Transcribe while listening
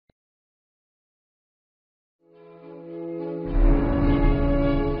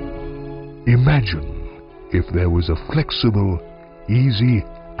Imagine if there was a flexible, easy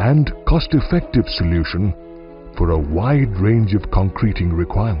and cost-effective solution for a wide range of concreting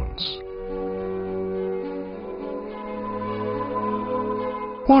requirements.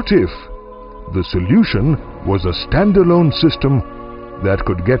 What if the solution was a standalone system that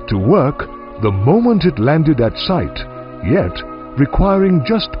could get to work the moment it landed at site, yet requiring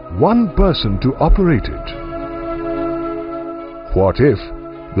just one person to operate it? What if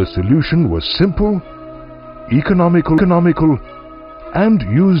the solution was simple, economical and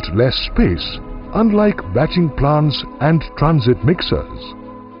used less space, unlike batching plants and transit mixers?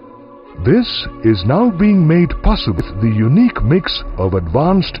 This is now being made possible with the unique mix of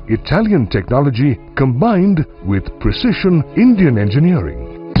advanced Italian technology combined with precision Indian engineering.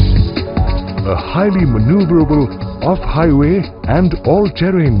 A highly maneuverable, off-highway and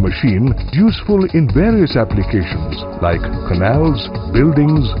all-terrain machine useful in various applications like canals,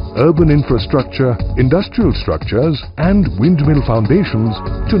 buildings, urban infrastructure, industrial structures and windmill foundations,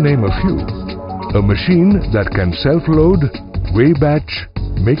 to name a few. A machine that can self-load, weigh batch,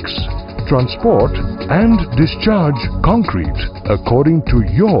 mix, transport and discharge concrete according to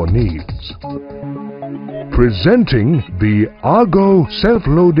your needs. Presenting the Argo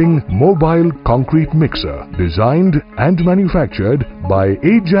Self-Loading Mobile Concrete Mixer, designed and manufactured by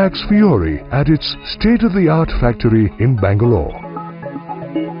AJAX Fiori at its state-of-the-art factory in Bangalore.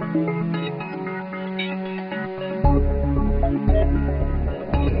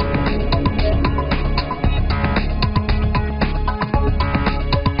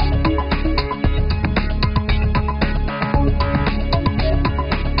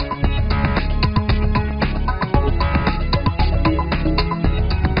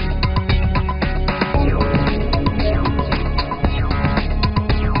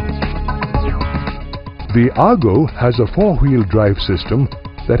 The Argo has a four-wheel drive system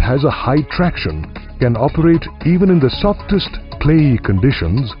that has a high traction, can operate even in the softest clayey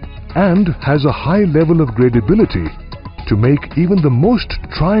conditions, and has a high level of gradability to make even the most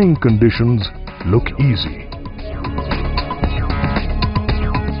trying conditions look easy.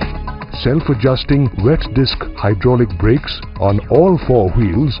 Self-adjusting wet disc hydraulic brakes on all four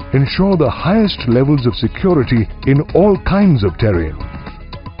wheels ensure the highest levels of security in all kinds of terrain.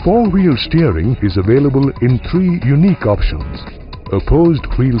 Four-wheel steering is available in three unique options: opposed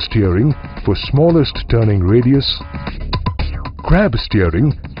wheel steering for smallest turning radius, crab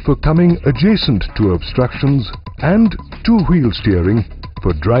steering for coming adjacent to obstructions, and two-wheel steering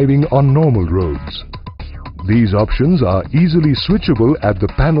for driving on normal roads. These options are easily switchable at the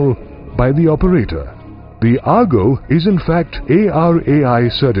panel by the operator. The Argo is in fact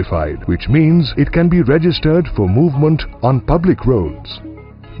ARAI certified, which means it can be registered for movement on public roads.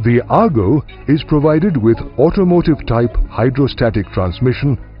 The Argo is provided with automotive-type hydrostatic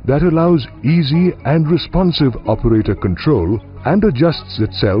transmission that allows easy and responsive operator control and adjusts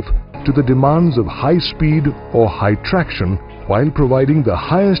itself to the demands of high speed or high traction while providing the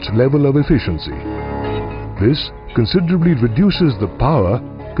highest level of efficiency. This considerably reduces the power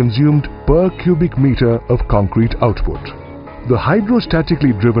consumed per cubic meter of concrete output. The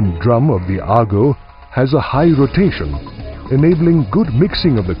hydrostatically driven drum of the Argo has a high rotation, enabling good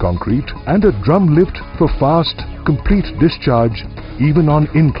mixing of the concrete, and a drum lift for fast, complete discharge even on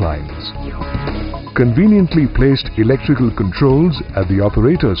inclines. Conveniently placed electrical controls at the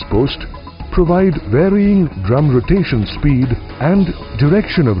operator's post provide varying drum rotation speed and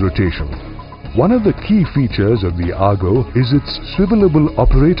direction of rotation. One of the key features of the Argo is its swivelable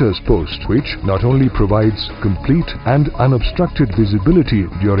operator's post, which not only provides complete and unobstructed visibility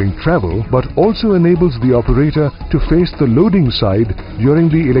during travel, but also enables the operator to face the loading side during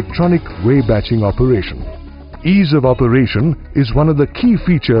the electronic weigh batching operation. Ease of operation is one of the key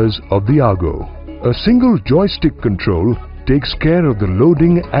features of the Argo. A single joystick control takes care of the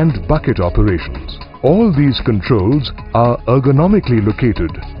loading and bucket operations. All these controls are ergonomically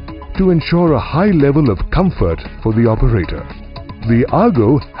located to ensure a high level of comfort for the operator. The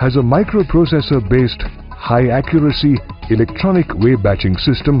Argo has a microprocessor-based high-accuracy electronic weigh batching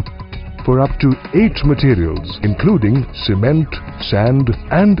system for up to 8 materials, including cement, sand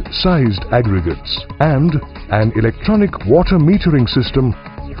and sized aggregates, and an electronic water metering system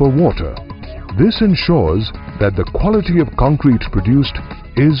for water. This ensures that the quality of concrete produced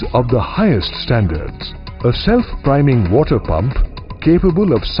is of the highest standards. A self-priming water pump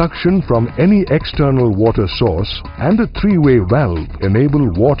capable of suction from any external water source and a three-way valve enable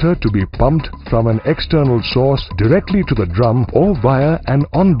water to be pumped from an external source directly to the drum or via an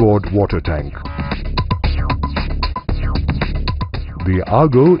onboard water tank. The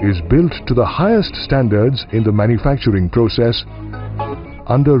Argo is built to the highest standards in the manufacturing process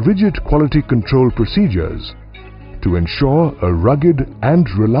under rigid quality control procedures to ensure a rugged and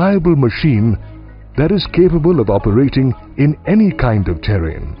reliable machine that is capable of operating in any kind of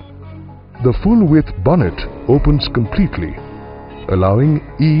terrain. The full-width bonnet opens completely, allowing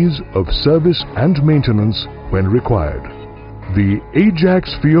ease of service and maintenance when required. The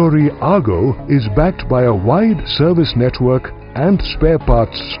AJAX Argo is backed by a wide service network and spare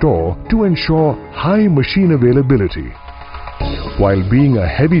parts store to ensure high machine availability. While being a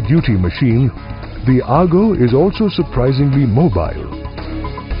heavy-duty machine, the Argo is also surprisingly mobile.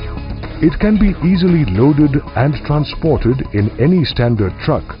 It can be easily loaded and transported in any standard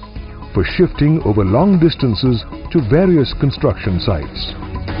truck for shifting over long distances to various construction sites.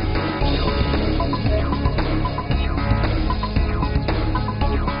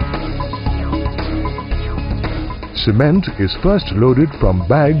 Cement is first loaded from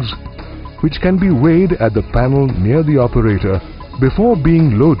bags which can be weighed at the panel near the operator before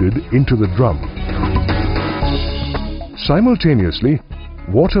being loaded into the drum. Simultaneously,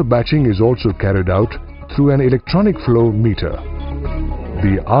 water batching is also carried out through an electronic flow meter.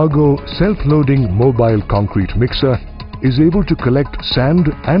 The Argo self-loading mobile concrete mixer is able to collect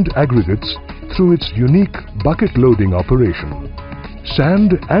sand and aggregates through its unique bucket loading operation.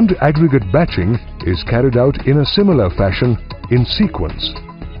 Sand and aggregate batching is carried out in a similar fashion in sequence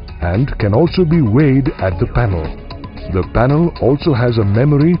and can also be weighed at the panel. The panel also has a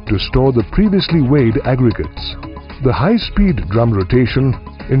memory to store the previously weighed aggregates. The high-speed drum rotation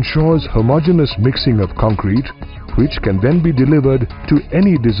ensures homogeneous mixing of concrete, which can then be delivered to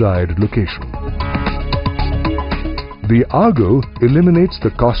any desired location. The Argo eliminates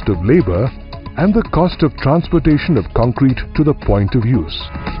the cost of labor and the cost of transportation of concrete to the point of use.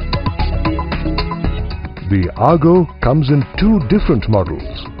 The Argo comes in two different models.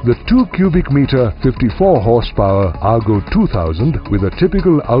 The 2 cubic meter 54 horsepower Argo 2000 with a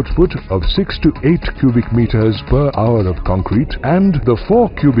typical output of 6 to 8 cubic meters per hour of concrete, and the 4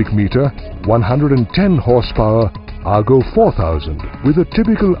 cubic meter 110 horsepower Argo 4000 with a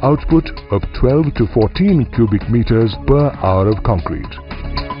typical output of 12 to 14 cubic meters per hour of concrete.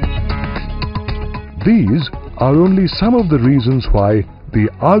 These are only some of the reasons why the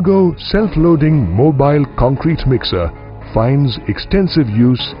Argo self-loading mobile concrete mixer finds extensive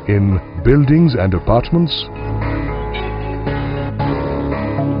use in buildings and apartments,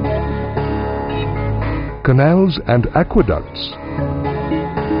 canals and aqueducts,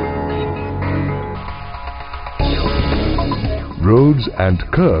 roads and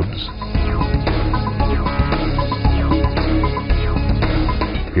curbs,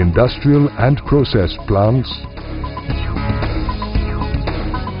 industrial and process plants,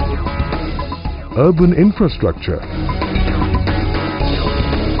 urban infrastructure,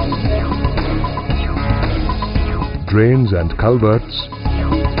 drains and culverts,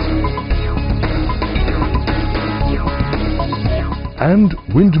 and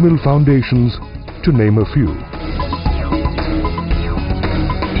windmill foundations, to name a few.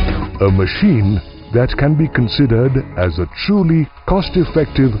 A machine that can be considered as a truly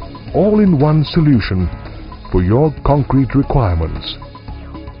cost-effective, all-in-one solution for your concrete requirements,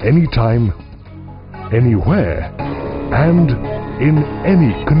 anytime, anywhere, and in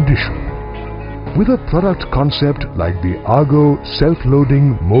any condition. With a product concept like the Argo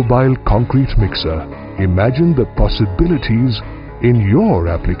self-loading mobile concrete mixer, imagine the possibilities in your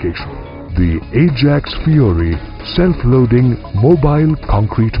application. The AJAX self-loading mobile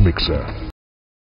concrete mixer.